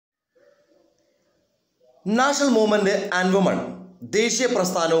National movement and woman ദേശീയ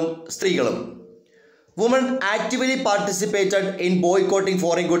പ്രസ്ഥാനവും സ്ത്രീകളും. Woman actively participated in ബോയ്കോട്ടിംഗ്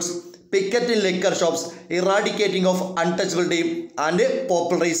foreign goods, picketing liquor shops, eradicating of untouchability and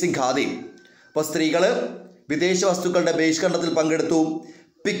പോപ്പുലറൈസിംഗ് khadi. അപ്പോൾ സ്ത്രീകൾ വിദേശ വസ്തുക്കളുടെ ബഹിഷ്കരണത്തിൽ പങ്കെടുത്തു,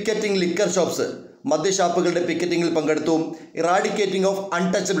 പിക്കറ്റിംഗ് ലിക്കർ ഷോപ്സ് മദ്യഷാപ്പുകളുടെ പിക്കറ്റിംഗിൽ പങ്കെടുത്തു, ഇറാഡിക്കേറ്റിംഗ് ഓഫ്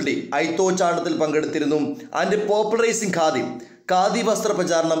അൺടച്ചബിലിറ്റി അയിത്തോച്ചാടനത്തിൽ പങ്കെടുത്തിരുന്നു, ആൻഡ് പോപ്പുലറൈസിംഗ് ഖാദി ഖാദി വസ്ത്ര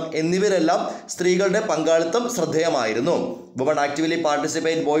പ്രചാരണം എന്നിവരെല്ലാം സ്ത്രീകളുടെ പങ്കാളിത്തം ശ്രദ്ധേയമായിരുന്നു. Woman actively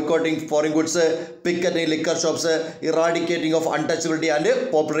participate ബോയ്കോട്ടിംഗ് foreign goods, picketing liquor shops, eradicating of untouchability and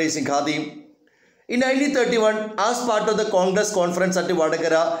പോപ്പുലറൈസിംഗ് khadi. In 1931, as part of the Congress conference at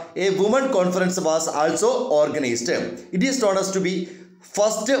Vadagara, a women conference was also organized. It is known as to be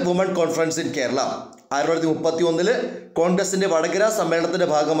first women conference in Kerala. 1931 കോൺഗ്രസിന്റെ വടകര സമ്മേളനത്തിന്റെ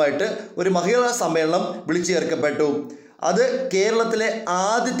ഭാഗമായിട്ട് ഒരു മഹിളാ സമ്മേളനം വിളിച്ചു ചേർക്കപ്പെട്ടു. അത് കേരളത്തിലെ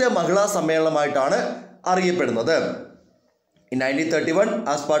ആദ്യത്തെ മഹിളാ സമ്മേളനമായിട്ടാണ് അറിയപ്പെടുന്നത്. In 1931,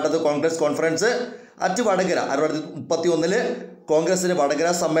 as part of the Congress conference at Vadakara 1931 കോൺഗ്രസിന്റെ വടകര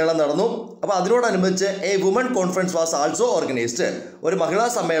സമ്മേളനം നടന്നു. അപ്പോൾ അതിനോടനുബന്ധിച്ച് A woman conference was also organised. ഒരു മഹിളാ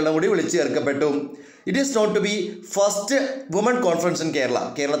സമ്മേളനം കൂടി വിളിച്ചു ചേർക്കപ്പെട്ടു. It is not to B first woman conference in Kerala.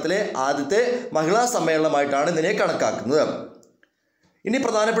 കേരളത്തിലെ ആദ്യത്തെ മഹിളാ സമ്മേളനമായിട്ടാണ് ഇതിനെ കണക്കാക്കുന്നത്. ഇനി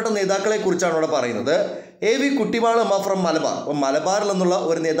പ്രധാനപ്പെട്ട നേതാക്കളെ കുറിച്ചാണ് ഇവിടെ പറയുന്നത്. എ വി കുട്ടിമാളു അമ്മ ഫ്രം മലബാർ. മലബാറിൽ നിന്നുള്ള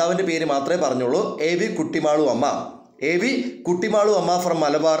ഒരു നേതാവിൻ്റെ പേര് മാത്രമേ പറഞ്ഞുള്ളൂ. എ വി കുട്ടിമാളു അമ്മ. എ വി കുട്ടിമാളു അമ്മ from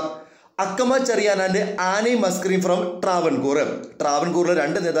Malabar. Akkamma Cherian and Annie Mascarene from Travancore. ട്രാവൻകൂറിലെ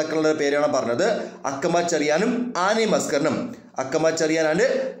രണ്ട് നേതാക്കളുടെ പേരാണ് പറഞ്ഞത്, Akkamma ചെറിയാനും Annie മസ്കറിനും. Akkamma Cherian and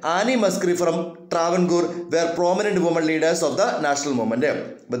Annie മസ്കറി from Travancore where prominent woman leaders of the national movement.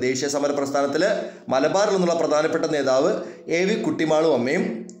 ഇപ്പോൾ ദേശീയ സമര പ്രസ്ഥാനത്തിൽ മലബാറിൽ നിന്നുള്ള പ്രധാനപ്പെട്ട നേതാവ് എ വി കുട്ടിമാളു അമ്മയും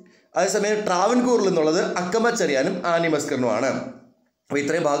അതേസമയം ട്രാവൻകൂറിൽ നിന്നുള്ളത് അക്കമ്മ ചെറിയാനും ആനി മസ്കറിനുമാണ്. അപ്പോൾ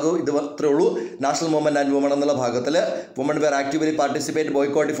ഇത്രയും ഭാഗവും ഇത്രേ ഉള്ളൂ. നാഷണൽ മൂവ്മെന്റ് ആൻഡ് വുമൺ എന്നുള്ള ഭാഗത്തിൽ woman were actively participate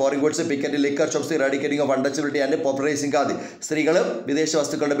boycott foreign goods, picket liquor shops, eradicating of untouchability and പോപ്പുലറൈസിംഗ് khadi. സ്ത്രീകൾ വിദേശ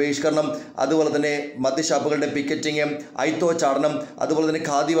വസ്തുക്കളുടെ ബഹിഷ്കരണം, അതുപോലെ തന്നെ മദ്യഷാപ്പുകളുടെ പിക്കറ്റിംഗ്, അയിത്തോച്ചാടനം, അതുപോലെ തന്നെ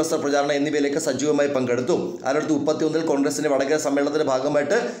ഖാദി വസ്ത്ര പ്രചാരണം എന്നിവയിലേക്ക് സജീവമായി പങ്കെടുത്തു. 1931 കോൺഗ്രസിന്റെ വടകര സമ്മേളനത്തിന്റെ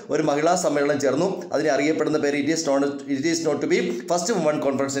ഭാഗമായിട്ട് ഒരു മഹിളാ സമ്മേളനം ചേർന്നു. അതിനെ അറിയപ്പെടുന്ന പേര് it is not to B first woman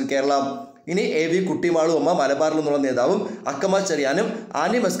conference in Kerala. ഇനി എ വി കുട്ടിമാളു അമ്മ മലബാറിൽ നിന്നുള്ള നേതാവും അക്കമ്മ ചെറിയാനും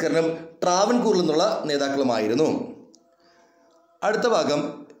ആനി മസ്കറിനും ട്രാവൻകൂറിൽ നിന്നുള്ള നേതാക്കളുമായിരുന്നു. അടുത്ത ഭാഗം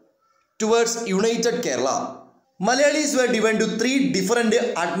towards United Kerala. Malayalees were divided to 3 different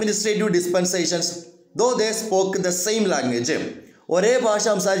administrative dispensations though they spoke the same language. ഒരേ ഭാഷ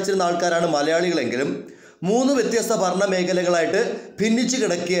സംസാരിച്ചിരുന്ന ആൾക്കാരാണ് മലയാളികളെങ്കിലും 3 വ്യത്യസ്ത ഭരണ മേഖലകളായിട്ട് ഭിന്നിച്ച്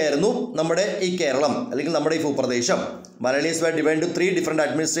കിടക്കുകയായിരുന്നു നമ്മുടെ ഈ കേരളം അല്ലെങ്കിൽ നമ്മുടെ ഈ ഭൂപ്രദേശം. Malayalees were divided to 3 different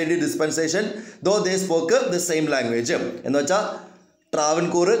administrative dispensation though they spoke the same language. എന്ന് വെച്ചാൽ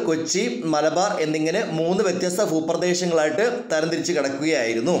ട്രാവൻകൂർ, കൊച്ചി, മലബാർ എന്നിങ്ങനെ 3 വ്യത്യസ്ത ഭൂപ്രദേശങ്ങളായിട്ട് തരംതിരിച്ച്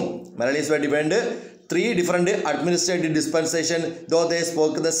കിടക്കുകയായിരുന്നു. Malayalees were divided 3 different administrative dispensation though they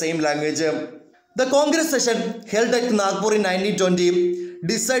spoke the same language. The Congress session held at Nagpur in 1920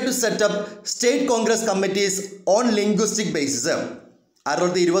 decided to set up state Congress committees on linguistic basis.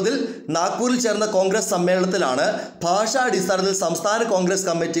 1920 നാഗ്പൂരിൽ ചേർന്ന കോൺഗ്രസ് സമ്മേളനത്തിലാണ് ഭാഷാടിസ്ഥാനത്തിൽ സംസ്ഥാന കോൺഗ്രസ്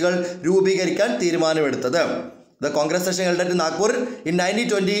കമ്മിറ്റികൾ രൂപീകരിക്കാൻ തീരുമാനമെടുത്തത്. The Congress session held at Nagpur in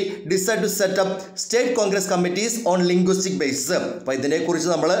 1920 decided to set up state Congress committees on linguistic basis. അപ്പോൾ ഇതിനെക്കുറിച്ച്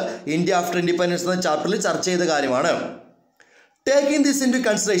നമ്മൾ ഇന്ത്യ ആഫ്റ്റർ ഇൻഡിപെൻഡൻസ് എന്ന ചാപ്റ്ററിൽ ചർച്ച ചെയ്ത കാര്യമാണ്. Taking this in to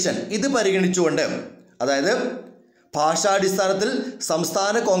consideration, ഇത് പരിഗണിച്ചുകൊണ്ട്, അതായത് ഭാഷാടിസ്ഥാനത്തിൽ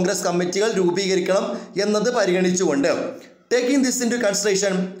സംസ്ഥാന കോൺഗ്രസ് കമ്മിറ്റികൾ രൂപീകരിക്കണം എന്നത് പരിഗണിച്ചുകൊണ്ട്, taking this in to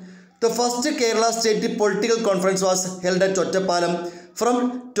consideration the first Kerala state political conference was held at Ottapalam from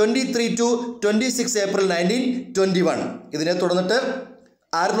 23 to 26 April 1921. ഇതിനെ തുടർന്നിട്ട്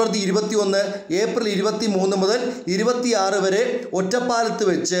 1921 ഏപ്രിൽ 23 മുതൽ 26 വരെ ഒറ്റപ്പാലത്ത്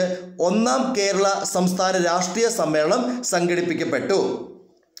വെച്ച് 1ാം കേരള സംസ്ഥാന രാഷ്ട്രീയ സമ്മേളനം സംഘടിപ്പിക്കപ്പെട്ടു.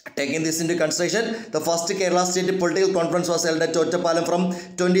 Taking this into consideration, the first Kerala State Political Conference was held at Ottapalam from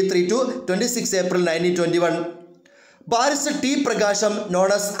 23 to 26 April 1921. Barrister T. Prakasham,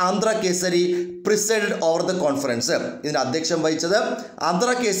 known as Andhra Kesari, presided over the conference. ഇതിന് അധ്യക്ഷം വഹിച്ചത് ആന്ധ്ര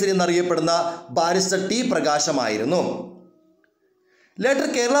കേസരി എന്നറിയപ്പെടുന്ന barrister T പ്രകാശമായിരുന്നു. Later,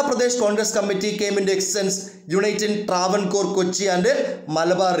 Kerala Pradesh Congress Committee came into existence, uniting Travancore, Kochi and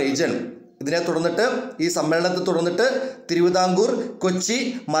Malabar region. ഇതിനെ തുടർന്നിട്ട് ഈ സമ്മേളനത്തെ തുടർന്നിട്ട് തിരുവിതാംകൂർ, കൊച്ചി,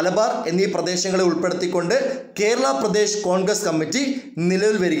 മലബാർ എന്നീ പ്രദേശങ്ങളെ ഉൾപ്പെടുത്തിക്കൊണ്ട് Kerala Pradesh Congress committee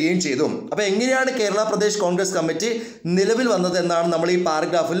നിലവിൽ വരികയും ചെയ്തു. അപ്പോൾ എങ്ങനെയാണ് കേരള പ്രദേശ് കോൺഗ്രസ് കമ്മിറ്റി നിലവിൽ വന്നത് എന്നാണ് നമ്മൾ ഈ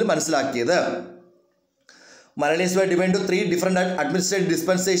പാരഗ്രാഫിൽ മനസ്സിലാക്കിയത്. Malayalis were divided into 3 different administrative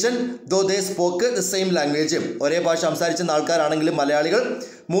dispensation, though they spoke the same language. ഒരേ ഭാഷ സംസാരിക്കുന്ന ആൾക്കാരാണെങ്കിലും മലയാളികൾ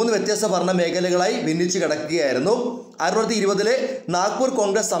 3 വ്യത്യസ്ത ഭരണ മേഖലകളായി ഭിന്നിച്ച് കിടക്കുകയായിരുന്നു. 1920 നാഗ്പൂർ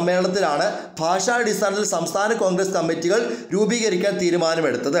കോൺഗ്രസ് സമ്മേളനത്തിലാണ് ഭാഷാടിസ്ഥാനത്തിൽ സംസ്ഥാന കോൺഗ്രസ് കമ്മിറ്റികൾ രൂപീകരിക്കാൻ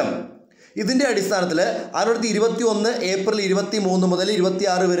തീരുമാനമെടുത്തത്. ഇതിൻ്റെ അടിസ്ഥാനത്തിൽ 1921 ഏപ്രിൽ 23 മുതൽ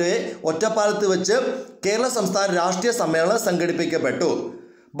 26 വരെ ഒറ്റപ്പാലത്ത് വെച്ച് കേരള സംസ്ഥാന രാഷ്ട്രീയ സമ്മേളനം സംഘടിപ്പിക്കപ്പെട്ടു.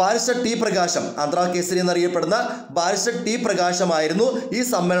 ബാരിസ്റ്റർ ടി പ്രകാശം, ആന്ധ്രാ കേസരി എന്നറിയപ്പെടുന്ന ബാരിസ്റ്റർ ടി പ്രകാശമായിരുന്നു ഈ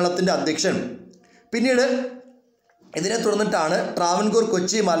സമ്മേളനത്തിൻ്റെ അധ്യക്ഷൻ. പിന്നീട് ഇതിനെ തുടർന്നിട്ടാണ് ട്രാവൻകൂർ,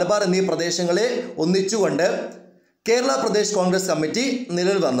 കൊച്ചി, മലബാർ എന്നീ പ്രദേശങ്ങളെ ഒന്നിച്ചുകൊണ്ട് കേരള പ്രദേശ് കോൺഗ്രസ് കമ്മിറ്റി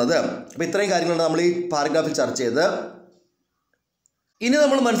നിലവിൽ വന്നത്. അപ്പോൾ ഇത്രയും കാര്യങ്ങളാണ് നമ്മൾ ഈ പാരഗ്രാഫിൽ ചർച്ച ചെയ്തത്. ഇനി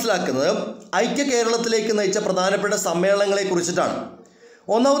നമ്മൾ മനസ്സിലാക്കുന്നത് ഐക്യ കേരളത്തിലേക്ക് നയിച്ച പ്രധാനപ്പെട്ട സമ്മേളനങ്ങളെ കുറിച്ചിട്ടാണ്.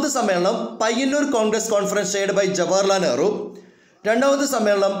 ഒന്നാമത്തെ സമ്മേളനം Payyanur Congress conference chaired by Jawaharlal Nehru. രണ്ടാമത്തെ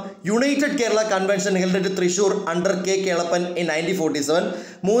സമ്മേളനം United Kerala convention held at Thrissur under K Kelappan in 1947.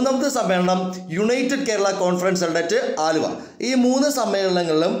 മൂന്നാമത്തെ സമ്മേളനം United Kerala conference held at Aluva. ഈ 3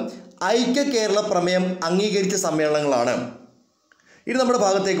 സമ്മേളനങ്ങളിലും ഐക്യ കേരള പ്രമേയം അംഗീകരിച്ച സമ്മേളനങ്ങളാണ്. ഇനി നമ്മുടെ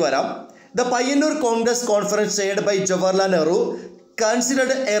ഭാഗത്തേക്ക് വരാം. The Payyanur Congress conference chaired by Jawaharlal Nehru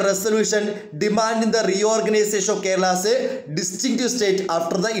considered a resolution demanding the reorganization of Kerala as a distinct state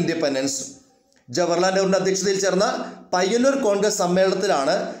after the independence. Jawaharlal നെഹ്റുവിൻ്റെ അധ്യക്ഷതയിൽ ചേർന്ന പയ്യന്നൂർ കോൺഗ്രസ്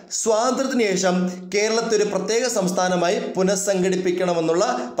സമ്മേളനത്തിലാണ് സ്വാതന്ത്ര്യത്തിന് ശേഷം കേരളത്തെ ഒരു പ്രത്യേക സംസ്ഥാനമായി പുനഃസംഘടിപ്പിക്കണമെന്നുള്ള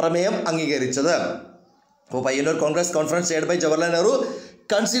പ്രമേയം അംഗീകരിച്ചത്. അപ്പോൾ Payyanur Congress conference chaired by Jawaharlal Nehru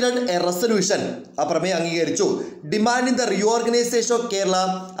considered A resolution, ആ പ്രമേയം അംഗീകരിച്ചു. Demanding the reorganisation of Kerala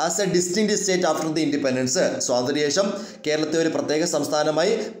as A distinct state after the independence. സ്വാതന്ത്ര്യശേഷം കേരളത്തെ ഒരു പ്രത്യേക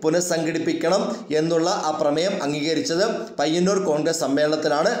സംസ്ഥാനമായി പുനഃസംഘടിപ്പിക്കണം എന്നുള്ള ആ പ്രമേയം അംഗീകരിച്ചത് പയ്യന്നൂർ കോൺഗ്രസ്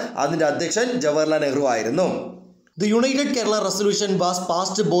സമ്മേളനത്തിലാണ്. അതിൻ്റെ അധ്യക്ഷൻ ജവഹർലാൽ നെഹ്റു ആയിരുന്നു. The United Kerala resolution was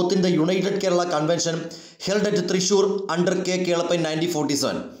passed both in the United Kerala Convention held at Thrissur under K. Kelappa in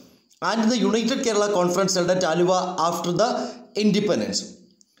 1947 and the United Kerala Conference held at Aluva after the independence.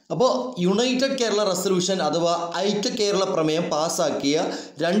 അപ്പോൾ യുണൈറ്റഡ് കേരള റെസൊല്യൂഷൻ അഥവാ ഐക്യ കേരള പ്രമേയം പാസ്സാക്കിയ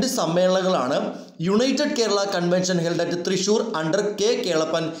 2 സമ്മേളനങ്ങളാണ് United Kerala convention held at Thrissur under K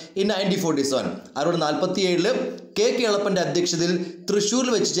Kelappan in 1947. 1947 K കേളപ്പൻ്റെ അധ്യക്ഷതയിൽ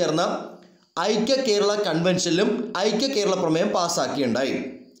തൃശ്ശൂരിൽ വെച്ച് ചേർന്ന ഐക്യ കേരള കൺവെൻഷനിലും ഐക്യ കേരള പ്രമേയം പാസ്സാക്കിയുണ്ടായി.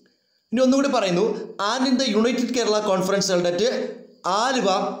 ഇനി ഒന്നുകൂടി പറയുന്നു, and in the United Kerala conference held at Aluva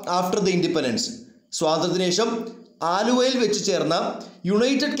after the independence. സ്വാതന്ത്ര്യത്തിന് ശേഷം ആലുവയിൽ വെച്ച് ചേർന്ന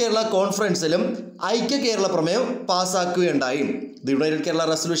യുണൈറ്റഡ് കേരള കോൺഫറൻസിലും ഐക്യ കേരള പ്രമേയം പാസ്സാക്കുകയുണ്ടായി. The United Kerala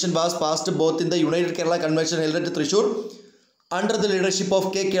resolution was passed both in the United Kerala convention held at Thrissur under the leadership of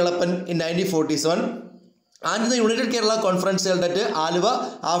K Kelappan in 1947 and the United Kerala conference held at Aluva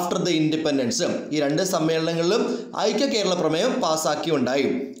after the independence. ഈ 2 സമ്മേളനങ്ങളിലും ഐക്യ കേരള പ്രമേയം പാസ്സാക്കിയുണ്ടായി.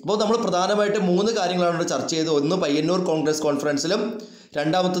 അപ്പോൾ നമ്മൾ പ്രധാനമായിട്ട് 3 കാര്യങ്ങളാണ് ചർച്ച ചെയ്തത്. ഒന്ന് പയ്യന്നൂർ കോൺഗ്രസ് കോൺഫറൻസിലും,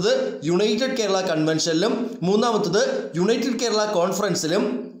 രണ്ടാമത്തത് യുണൈറ്റഡ് കേരള കൺവെൻഷനിലും, മൂന്നാമത്തത് യുണൈറ്റഡ് കേരള കോൺഫറൻസിലും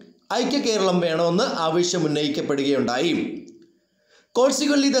ഐക്യ കേരളം വേണമെന്ന് ആവശ്യം ഉന്നയിക്കപ്പെടുകയുണ്ടായി.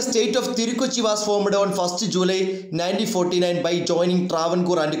 Consequently, the state of Tirukochi was formed on 1st July 1949 by joining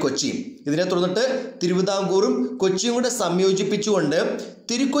Travancore and Kochi. ഇതിനെ തുടർന്നിട്ട് തിരുവിതാംകൂറും കൊച്ചിയും കൂടെ സംയോജിപ്പിച്ചുകൊണ്ട്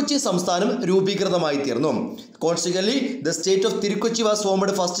തിരുക്കൊച്ചി സംസ്ഥാനം രൂപീകൃതമായി തീർന്നു. Consequently, the state of Tirukochi was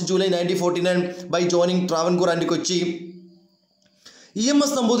formed 1st July 1949 by joining Travancore and Kochi.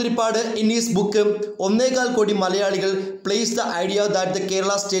 E.M.S. Namboodiripad in his book 1.25 കോടി മലയാളികൾ placed the idea that the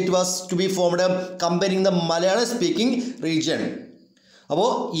Kerala state was to be formed combining the Malayalam speaking region.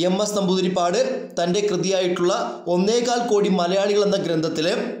 അപ്പോൾ E.M.S. Namboodiripad തൻ്റെ കൃതിയായിട്ടുള്ള 1.25 കോടി മലയാളികൾ എന്ന ഗ്രന്ഥത്തിൽ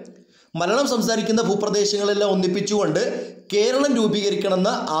മലയാളം സംസാരിക്കുന്ന ഭൂപ്രദേശങ്ങളെല്ലാം ഒന്നിപ്പിച്ചുകൊണ്ട് കേരളം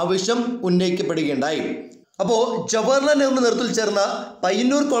രൂപീകരിക്കണമെന്ന ആവശ്യം ഉന്നയിക്കപ്പെടുകയുണ്ടായി. അപ്പോൾ ജവഹർലാൽ നെഹ്റുവിൻ്റെ നേതൃത്വത്തിൽ ചേർന്ന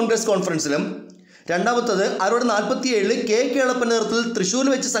പയ്യന്നൂർ കോൺഗ്രസ് കോൺഫറൻസിലും, രണ്ടാമത്തത് 1947 കെ കേളപ്പൻ്റെ നേതൃത്വത്തിൽ തൃശ്ശൂരിൽ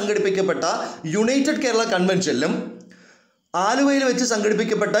വെച്ച് സംഘടിപ്പിക്കപ്പെട്ട യുണൈറ്റഡ് കേരള കൺവെൻഷനിലും, ആലുവയിൽ വെച്ച്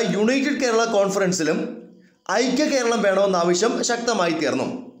സംഘടിപ്പിക്കപ്പെട്ട യുണൈറ്റഡ് കേരള കോൺഫറൻസിലും ഐക്യ കേരളം വേണമെന്ന ആവശ്യം ശക്തമായി തീർന്നു.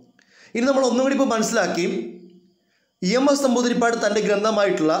 ഇനി നമ്മൾ ഒന്നുകൂടി ഇപ്പോൾ മനസ്സിലാക്കി, E.M.S. നമ്പൂതിരിപ്പാട് തൻ്റെ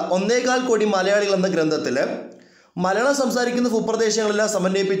ഗ്രന്ഥമായിട്ടുള്ള 1.25 കോടി മലയാളികൾ എന്ന ഗ്രന്ഥത്തിൽ മലയാളം സംസാരിക്കുന്ന ഭൂപ്രദേശങ്ങളെല്ലാം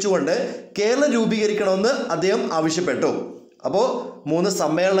സമന്വയിപ്പിച്ചുകൊണ്ട് കേരളം രൂപീകരിക്കണമെന്ന് അദ്ദേഹം ആവശ്യപ്പെട്ടു. അപ്പോൾ 3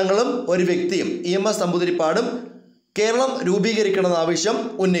 സമ്മേളനങ്ങളും ഒരു വ്യക്തിയും E.M.S. നമ്പൂതിരിപ്പാടും കേരളം രൂപീകരിക്കണമെന്ന ആവശ്യം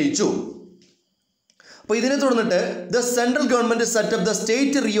ഉന്നയിച്ചു. അപ്പോൾ ഇതിനെ തുടർന്നിട്ട് the central government setup the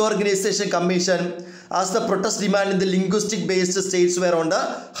state reorganisation commission as the protest demand in the linguistic based States wear on the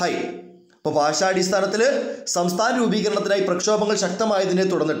high. അപ്പോൾ ഭാഷാടിസ്ഥാനത്തിൽ സംസ്ഥാന രൂപീകരണത്തിനായി പ്രക്ഷോഭങ്ങൾ ശക്തമായതിനെ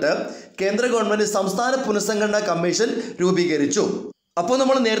തുടർന്നിട്ട് കേന്ദ്ര ഗവൺമെൻറ് സംസ്ഥാന പുനഃസംഘടനാ കമ്മീഷൻ രൂപീകരിച്ചു. അപ്പോൾ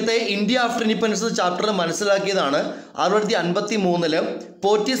നമ്മൾ നേരത്തെ ഇന്ത്യ ആഫ്റ്റർ ഇൻഡിപെൻഡൻസ് ചാപ്റ്ററിൽ മനസ്സിലാക്കിയതാണ് 1953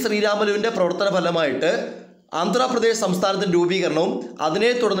 പോറ്റി ശ്രീരാമലുവിൻ്റെ പ്രവർത്തന ഫലമായിട്ട് ആന്ധ്രാപ്രദേശ് സംസ്ഥാനത്തിൻ്റെ രൂപീകരണവും അതിനെ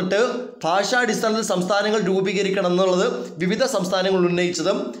തുടർന്നിട്ട് ഭാഷാടിസ്ഥാനത്തിൽ സംസ്ഥാനങ്ങൾ രൂപീകരിക്കണം എന്നുള്ളത് വിവിധ സംസ്ഥാനങ്ങൾ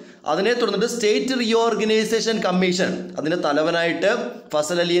ഉന്നയിച്ചതും അതിനെ തുടർന്നിട്ട് സ്റ്റേറ്റ് റീഓർഗനൈസേഷൻ കമ്മീഷൻ അതിൻ്റെ തലവനായിട്ട്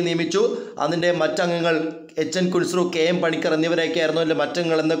ഫസൽ അലിയെ നിയമിച്ചു. അതിൻ്റെ മറ്റംഗങ്ങൾ HN കുൻസ്രു, KM പണിക്കർ എന്നിവരൊക്കെയായിരുന്നു അതിൻ്റെ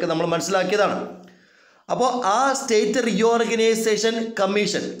മറ്റംഗങ്ങൾ എന്നൊക്കെ നമ്മൾ മനസ്സിലാക്കിയതാണ്. അപ്പോൾ ആ സ്റ്റേറ്റ് റീഓർഗനൈസേഷൻ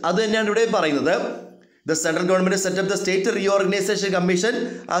കമ്മീഷൻ അത് തന്നെയാണ് ഇവിടെ പറയുന്നത്. The central government set up the state reorganization commission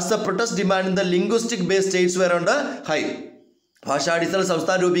as the protest demand in the linguistic based states were on the high. ഭാഷാടിസ്ഥാന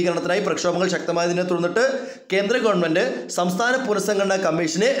സംസ്ഥാന രൂപീകരണത്തിനായി പ്രക്ഷോഭങ്ങൾ ശക്തമായതിനെ തുടർന്നിട്ട് കേന്ദ്ര ഗവൺമെന്റ് സംസ്ഥാന പുനഃസംഘടനാ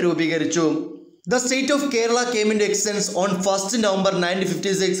കമ്മീഷനെ രൂപീകരിച്ചു. The state of Kerala came into existence on 1st November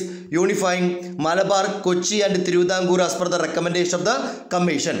 1956, unifying Malabar, Kochi and Thiruvidampur as per the recommendation of the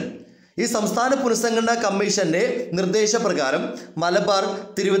commission. ഈ സംസ്ഥാന പുനഃസംഘടനാ കമ്മീഷന്റെ നിർദ്ദേശപ്രകാരം മലബാർ,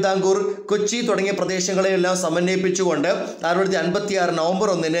 തിരുവിതാംകൂർ, കൊച്ചി തുടങ്ങിയ പ്രദേശങ്ങളെയെല്ലാം സമന്വയിപ്പിച്ചുകൊണ്ട് 1956 നവംബർ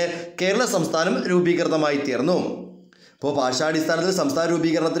 1 കേരള സംസ്ഥാനം രൂപീകൃതമായി തീർന്നു. അപ്പോൾ ഭാഷാടിസ്ഥാനത്തിൽ സംസ്ഥാന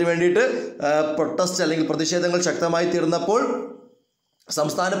രൂപീകരണത്തിന് വേണ്ടിയിട്ട് പ്രൊട്ടസ്റ്റ് അല്ലെങ്കിൽ പ്രതിഷേധങ്ങൾ ശക്തമായി തീർന്നപ്പോൾ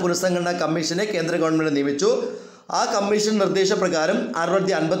സംസ്ഥാന പുനഃസംഘടനാ കമ്മീഷനെ കേന്ദ്ര ഗവൺമെൻറ് നിയമിച്ചു. ആ കമ്മീഷൻ നിർദ്ദേശപ്രകാരം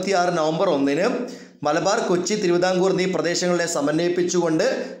 1956 നവംബർ 1 മലബാർ, കൊച്ചി, തിരുവിതാംകൂർ എന്നീ പ്രദേശങ്ങളെ സമന്വയിപ്പിച്ചുകൊണ്ട്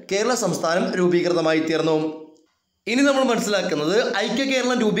കേരള സംസ്ഥാനം രൂപീകൃതമായി തീർന്നു. ഇനി നമ്മൾ മനസ്സിലാക്കുന്നത് ഐക്യ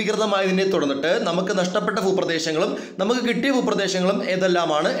കേരളം രൂപീകൃതമായതിനെ തുടർന്നിട്ട് നമുക്ക് നഷ്ടപ്പെട്ട ഭൂപ്രദേശങ്ങളും നമുക്ക് കിട്ടിയ ഭൂപ്രദേശങ്ങളും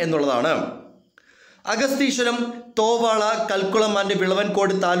ഏതെല്ലാമാണ് എന്നുള്ളതാണ്. Agastheeswaram, Thovalai, Kalkulam and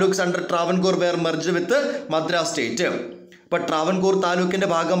Vilavancode താലൂക്സ് under Travancore wear merged with Madras state. ഇപ്പോൾ ട്രാവൻകൂർ താലൂക്കിൻ്റെ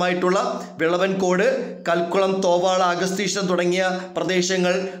ഭാഗമായിട്ടുള്ള വിളവൻകോട്, കൽക്കുളം, തോവാള, അഗസ്തീശ്വരം തുടങ്ങിയ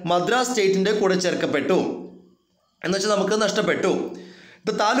പ്രദേശങ്ങൾ മദ്രാസ് സ്റ്റേറ്റിൻ്റെ കൂടെ ചേർക്കപ്പെട്ടു. എന്നുവെച്ചാൽ നമുക്ക് നഷ്ടപ്പെട്ടു.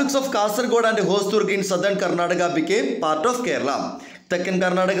 The താലൂക്സ് of Kasaragod and Hosdurg in southern Karnataka became part of Kerala. തെക്കൻ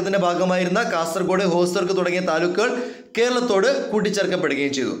കർണാടകത്തിൻ്റെ ഭാഗമായിരുന്ന കാസർഗോഡ്, ഹോസ്ദുർഗ് തുടങ്ങിയ താലൂക്കുകൾ കേരളത്തോട്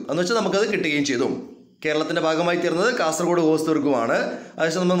കൂട്ടിച്ചേർക്കപ്പെടുകയും ചെയ്തു. എന്നുവെച്ചാൽ നമുക്കത് കിട്ടുകയും ചെയ്തു. കേരളത്തിൻ്റെ ഭാഗമായി തീർന്നത് കാസർഗോഡ്, ഹോസ്ദുർഗുമാണ്.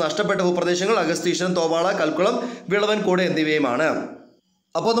 അതേസമയം നമ്മൾ നഷ്ടപ്പെട്ട ഭൂപ്രദേശങ്ങൾ അഗസ്തീശ്വരം, തോവാള, കൽക്കുളം, വിളവൻകോട് എന്നിവയുമാണ്.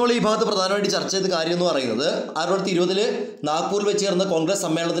 അപ്പോൾ നമ്മൾ ഈ ഭാഗത്ത് പ്രധാനമായിട്ട് ചർച്ച ചെയ്ത കാര്യം എന്ന് പറയുന്നത് 1920 നാഗ്പൂരിൽ വെച്ച് ചേർന്ന കോൺഗ്രസ്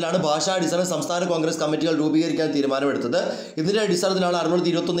സമ്മേളനത്തിലാണ് ഭാഷാടിസ്ഥാന സംസ്ഥാന കോൺഗ്രസ് കമ്മിറ്റികൾ രൂപീകരിക്കാൻ തീരുമാനമെടുത്തത്. ഇതിൻ്റെ അടിസ്ഥാനത്തിലാണ്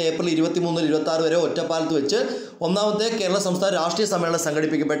 1921 ഏപ്രിൽ 23 26 വരെ ഒറ്റപ്പാലത്ത് വെച്ച് ഒന്നാമത്തെ കേരള സംസ്ഥാന രാഷ്ട്രീയ സമ്മേളനം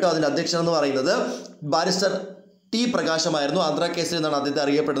സംഘടിപ്പിക്കപ്പെട്ടു. അതിൻ്റെ അധ്യക്ഷൻ എന്ന് പറയുന്നത് ബാരിസ്റ്റർ T പ്രകാശമായിരുന്നു. ആന്ധ്ര കേസിൽ നിന്നാണ് അദ്ദേഹത്തെ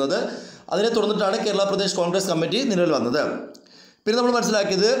അറിയപ്പെടുന്നത്. അതിനെ തുടർന്നിട്ടാണ് കേരള പ്രദേശ് കോൺഗ്രസ് കമ്മിറ്റി നിലവിൽ വന്നത്. പിന്നെ നമ്മൾ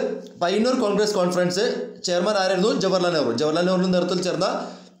മനസ്സിലാക്കിയത് പയ്യന്നൂർ കോൺഗ്രസ് കോൺഫറൻസ് ചെയർമാൻ ആരായിരുന്നു? ജവഹർലാൽ നെഹ്റു. ജവഹർലാൽ നെഹ്റുവിൻ്റെ നേതൃത്വത്തിൽ ചേർന്ന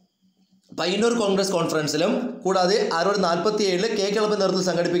പയ്യന്നൂർ കോൺഗ്രസ് കോൺഫറൻസിലും കൂടാതെ 1947 K കേളപ്പൻ നേതൃത്വത്തിൽ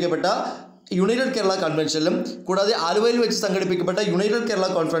സംഘടിപ്പിക്കപ്പെട്ട യുണൈറ്റഡ് കേരള കൺവെൻഷനിലും കൂടാതെ ആലുവയിൽ വെച്ച് സംഘടിപ്പിക്കപ്പെട്ട യുണൈറ്റഡ് കേരള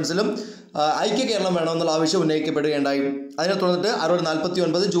കോൺഫറൻസിലും ഐക്യ കേരളം വേണമെന്നുള്ള ആവശ്യം ഉന്നയിക്കപ്പെടുകയുണ്ടായി. അതിനെ തുടർന്നിട്ട്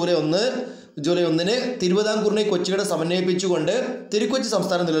 1949 ജൂലൈ 1 തിരുവിതാംകൂറിനെ കൊച്ചിയുടെ സമന്വയിപ്പിച്ചുകൊണ്ട് തിരുക്കൊച്ചി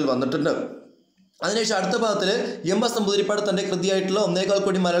സംസ്ഥാനം നിലവിൽ വന്നിട്ടുണ്ട്. അതിനുശേഷം അടുത്ത ഭാഗത്തിൽ MS നമ്പൂതിരിപ്പാട് തൻ്റെ കൃതിയായിട്ടുള്ള 1.25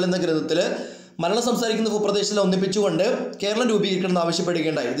 കോടി മലയാളം എന്ന ഗ്രന്ഥത്തിൽ മലയാളം സംസാരിക്കുന്ന ഭൂപ്രദേശങ്ങളെ ഒന്നിപ്പിച്ചുകൊണ്ട് കേരളം രൂപീകരിക്കണമെന്ന്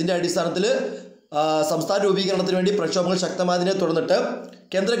ആവശ്യപ്പെടുകയുണ്ടായി. ഇതിൻ്റെ അടിസ്ഥാനത്തിൽ സംസ്ഥാന രൂപീകരണത്തിന് വേണ്ടി പ്രക്ഷോഭങ്ങൾ ശക്തമായതിനെ തുടർന്നിട്ട്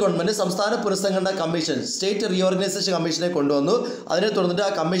കേന്ദ്ര ഗവൺമെൻറ് സംസ്ഥാന പുനഃസംഘടനാ കമ്മീഷൻ സ്റ്റേറ്റ് റീഓർഗനൈസേഷൻ കമ്മീഷനെ കൊണ്ടുവന്നു. അതിനെ തുടർന്നിട്ട് ആ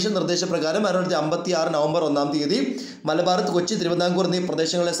കമ്മീഷൻ നിർദ്ദേശപ്രകാരം 1956 നവംബർ 1 മലബാർ, കൊച്ചി, തിരുവിതാംകൂർ എന്നീ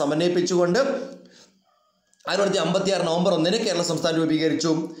പ്രദേശങ്ങളെ സമന്വയിപ്പിച്ചുകൊണ്ട് 1956 നവംബർ 1 കേരള സംസ്ഥാനം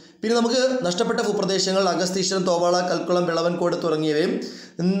രൂപീകരിച്ചു. പിന്നെ നമുക്ക് നഷ്ടപ്പെട്ട ഭൂപ്രദേശങ്ങൾ അഗസ്തീശ്വരം, തോവാള, കൽക്കുളം, വിളവൻകോട് തുടങ്ങിയവയും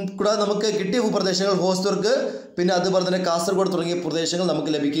കൂടാതെ നമുക്ക് കിട്ടിയ ഭൂപ്രദേശങ്ങൾ ഹോസ്ദുർഗ്, പിന്നെ അതുപോലെ തന്നെ കാസർഗോഡ് തുടങ്ങിയ പ്രദേശങ്ങൾ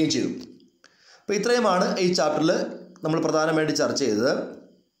നമുക്ക് ലഭിക്കുകയും ചെയ്തു. അപ്പോൾ ഇത്രയുമാണ് ഈ ചാപ്റ്ററിൽ നമ്മൾ പ്രധാനമായിട്ട് ചർച്ച ചെയ്തത്.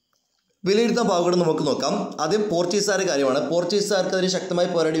 വിലയിരുത്താൻ ഭാഗങ്ങൾ നമുക്ക് നോക്കാം. ആദ്യം പോർച്ചുഗീസുകാരുടെ കാര്യമാണ്. പോർച്ചുഗീസുകാർക്കെതിരെ ശക്തമായി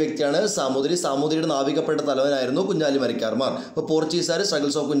പോരാടിയ വ്യക്തിയാണ് സാമൂതിരി. സാമൂതിരിയുടെ നാവികപ്പെട്ട തലവനായിരുന്നു കുഞ്ഞാലി മരക്കാർമാർ. അപ്പോൾ പോർച്ചുഗീസുകാർ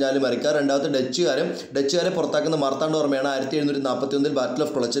സ്ട്രഗിൾസ് ഓഫ് കുഞ്ഞാലി മരക്കാർ. രണ്ടാമത്തെ ഡച്ചുകാരെ പുറത്താക്കുന്ന മാർത്താണ്ഡവർമ്മയാണ് 1741 ബാറ്റിൽ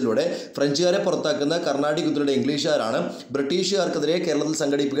ഓഫ് കുളച്ചിലൂടെ. ഫ്രഞ്ചുകാരെ പുറത്താക്കുന്ന കർണാടിക് യുദ്ധത്തിലൂടെ ഇംഗ്ലീഷുകാരാണ്. ബ്രിട്ടീഷുകാർക്കെതിരെ കേരളത്തിൽ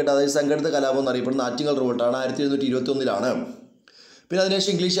സംഘടിപ്പിക്കപ്പെട്ട അതായത് സംഘടിത കലാപം എന്നറിയപ്പെടുന്ന ആറ്റിങ്ങൽ റിവോൾട്ടാണ് 1721. പിന്നെ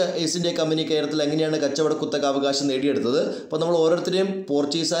അതിനുശേഷം ഇംഗ്ലീഷ് ഈസ്റ്റ് ഇന്ത്യ കമ്പനി കേരളത്തിൽ എങ്ങനെയാണ് കച്ചവട കുത്തക അവകാശം നേടിയെടുത്തത്. അപ്പോൾ നമ്മൾ ഓരോരുത്തരെയും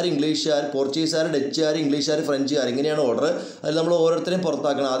പോർച്ചുഗീസുകാർ, ഡച്ചുകാർ, ഇംഗ്ലീഷുകാർ, ഫ്രഞ്ചുകാർ ഇങ്ങനെയാണ് ഓർഡർ. അതിൽ നമ്മൾ ഓരോരുത്തരെയും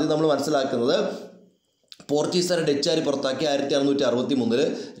പുറത്താക്കണം. ആദ്യം നമ്മൾ മനസ്സിലാക്കുന്നത് പോർച്ചുഗീസുകാർ, ഡച്ചുകാർ പുറത്താക്കി 1663.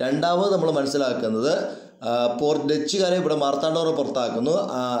 രണ്ടാമത് നമ്മൾ മനസ്സിലാക്കുന്നത് ഡച്ചുകാരെ ഇവിടെ മാർത്താണ്ഡവർമ്മ പുറത്താക്കുന്നു.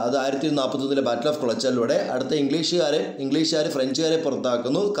 അത് 1741 ബാറ്റിൽ ഓഫ് കുളച്ചാലിലൂടെ. അടുത്ത ഇംഗ്ലീഷുകാർ ഫ്രഞ്ചുകാരെ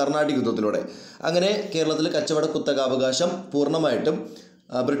പുറത്താക്കുന്നു കർണാടിക് യുദ്ധത്തിലൂടെ. അങ്ങനെ കേരളത്തിൽ കച്ചവട കുത്തക അവകാശം പൂർണ്ണമായിട്ടും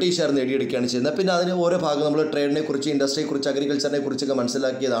ബ്രിട്ടീഷുകാർ നേടിയെടുക്കുകയാണ് ചെയ്യുന്നത്. പിന്നെ അതിന് ഓരോ ഭാഗം നമ്മൾ ട്രേഡിനെ കുറിച്ച്, ഇൻഡസ്ട്രിയെ കുറിച്ച്, അഗ്രികൾച്ചറിനെ കുറിച്ചൊക്കെ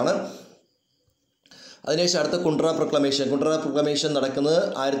മനസ്സിലാക്കിയതാണ്. അതിനുശേഷം അടുത്ത കുണ്ട്ര പ്രൊക്ലമേഷൻ നടക്കുന്നത്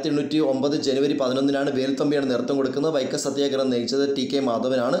 1809 ജനുവരി 11 വേലുത്തമ്പിയാണ് നേതൃത്വം കൊടുക്കുന്നത്. വൈക്കം സത്യാഗ്രഹം നയിച്ചത് ടി.കെ.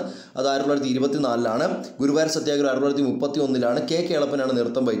 മാധവനാണ്. അത് 1924 ഗുരുവായൂർ സത്യാഗ്രഹം 1931 കെ. കേളപ്പനാണ്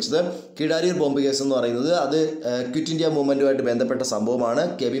നേതൃത്വം വഹിച്ചത്. കീഴാരിയൂർ ബോംബ് കേസ് എന്ന് പറയുന്നത് അത് ക്വിറ്റ് ഇന്ത്യ മൂവ്മെൻറ്റുമായിട്ട് ബന്ധപ്പെട്ട സംഭവമാണ്.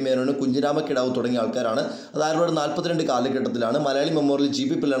 കെ.ബി. മേനോനും കുഞ്ഞിരാമ കിടാവ് തുടങ്ങിയ ആൾക്കാരാണ്. അത് 1942 കാലഘട്ടത്തിലാണ്. മലയാളി മെമ്മോറിയൽ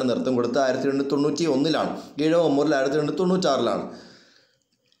ജി.പി. പിള്ളയാണ് നേതൃത്വം കൊടുത്തത്. 1991 ഈഴവ മെമ്മോറിയൽ 1996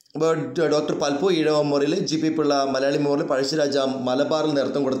 അപ്പോൾ doctor Palpu Ezhava memorial, ജി.പി. Pillai Malayali memorial, Pazhassiraja മലബാറിൽ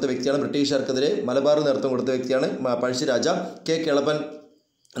നേതൃത്വം കൊടുത്ത വ്യക്തിയാണ്. ബ്രിട്ടീഷുകാർക്കെതിരെ മലബാറിൽ നേതൃത്വം കൊടുത്ത വ്യക്തിയാണ് പഴശ്ശിരാജ. കെ. കേളപ്പൻ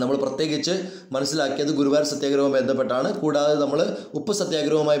നമ്മൾ പ്രത്യേകിച്ച് മനസ്സിലാക്കിയത് ഗുരുവായൂർ സത്യാഗ്രഹവുമായി ബന്ധപ്പെട്ടാണ്. കൂടാതെ നമ്മൾ ഉപ്പ്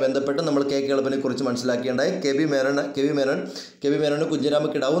സത്യാഗ്രഹവുമായി ബന്ധപ്പെട്ട് നമ്മൾ കെ. കേളപ്പനെ കുറിച്ച് മനസ്സിലാക്കേണ്ടായി. കെ.ബി. മേനോനും കുഞ്ഞിരാമ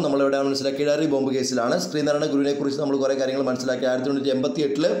കിടാവും നമ്മളെവിടെയാണ് മനസ്സിലാക്കി കീഴാരി ബോംബ് കേസിലാണ്. ശ്രീനാരായണ ഗുരുവിനെ കുറിച്ച് നമ്മൾ കുറേ കാര്യങ്ങൾ മനസ്സിലാക്കി.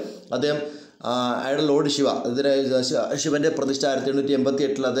 1988 അദ്ദേഹം അയാളുടെ ലോർഡ് ശിവൻ്റെ പ്രതിഷ്ഠ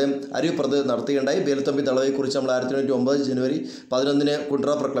 1888 അദ്ദേഹം അരിപ്രത് നടത്തുകയുണ്ടായി. വേലുത്തമ്പി ദളവയെക്കുറിച്ച് നമ്മൾ 1909 ജനുവരി 11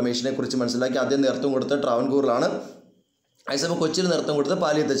 കുണ്ട്ര പ്രൊക്ലമേഷനെ കുറിച്ച് മനസ്സിലാക്കി. അദ്ദേഹം നേതൃത്വം കൊടുത്ത ട്രാവൻകൂറിലാണ്. അതേസമയം കൊച്ചിയിൽ നേതൃത്വം കൊടുത്ത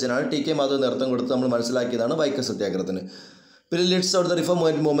പാലിയത്തച്ഛനാണ്. ടി.കെ. മാധവൻ നേതൃത്വം കൊടുത്ത് നമ്മൾ മനസ്സിലാക്കിയതാണ് വൈക്കം സത്യാഗ്രഹത്തിന്. പിന്നെ ലിറ്റ്സ് out the reform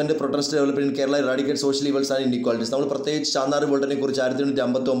movement protest development in Kerala eradicate social evils and inequalities. നമ്മൾ പ്രത്യേകിച്ച് ചാന്നാർ റിവോൾട്ടിനെ കുറിച്ച്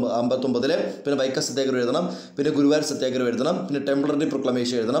 1859 പിന്നെ വൈക്കം സത്യാഗ്രഹം എഴുതണം. പിന്നെ ഗുരുവായൂർ സത്യാഗ്രഹം എഴുതണം. പിന്നെ ടെംപ്ലറി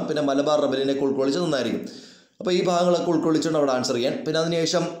പ്രൊക്ലമേഷൻ എഴുതണം. പിന്നെ മലബാർ റബലിനെ ഉൾക്കൊള്ളിച്ച് നന്നായിരിക്കും. അപ്പോൾ ഈ ഭാഗങ്ങളൊക്കെ ഉൾക്കൊള്ളിച്ചുകൊണ്ട് അവിടെ ആൻസർ ചെയ്യാൻ. പിന്നെ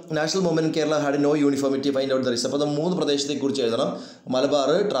അതിനുശേഷം national movement Kerala had no uniformity find out the reason. അപ്പോൾ 3 പ്രദേശത്തെക്കുറിച്ച് എഴുതണം.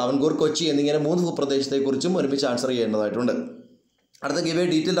 മലബാർ, ട്രാവൻകൂർ, കൊച്ചി എന്നിങ്ങനെ 3 പ്രദേശത്തെക്കുറിച്ചും ഒരുമിച്ച് ആൻസർ ചെയ്യേണ്ടതായിട്ടുണ്ട്. അടുത്ത give A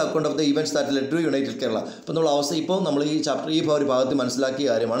detailed account of the events that led to United Kerala. അപ്പോൾ നമ്മൾ ഈ ചാപ്റ്റർ ഒരു ഭാഗത്ത് മനസ്സിലാക്കിയ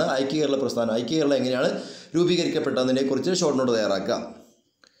കാര്യമാണ് ഐക്യ കേരള പ്രസ്ഥാനം. ഐക്യ കേരള എങ്ങനെയാണ് രൂപീകരിക്കപ്പെട്ടതിനെക്കുറിച്ച് ഷോർട്ട് നോട്ട് തയ്യാറാക്കുക.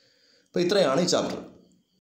 അപ്പോൾ ഇത്രയാണ് ഈ ചാപ്റ്റർ.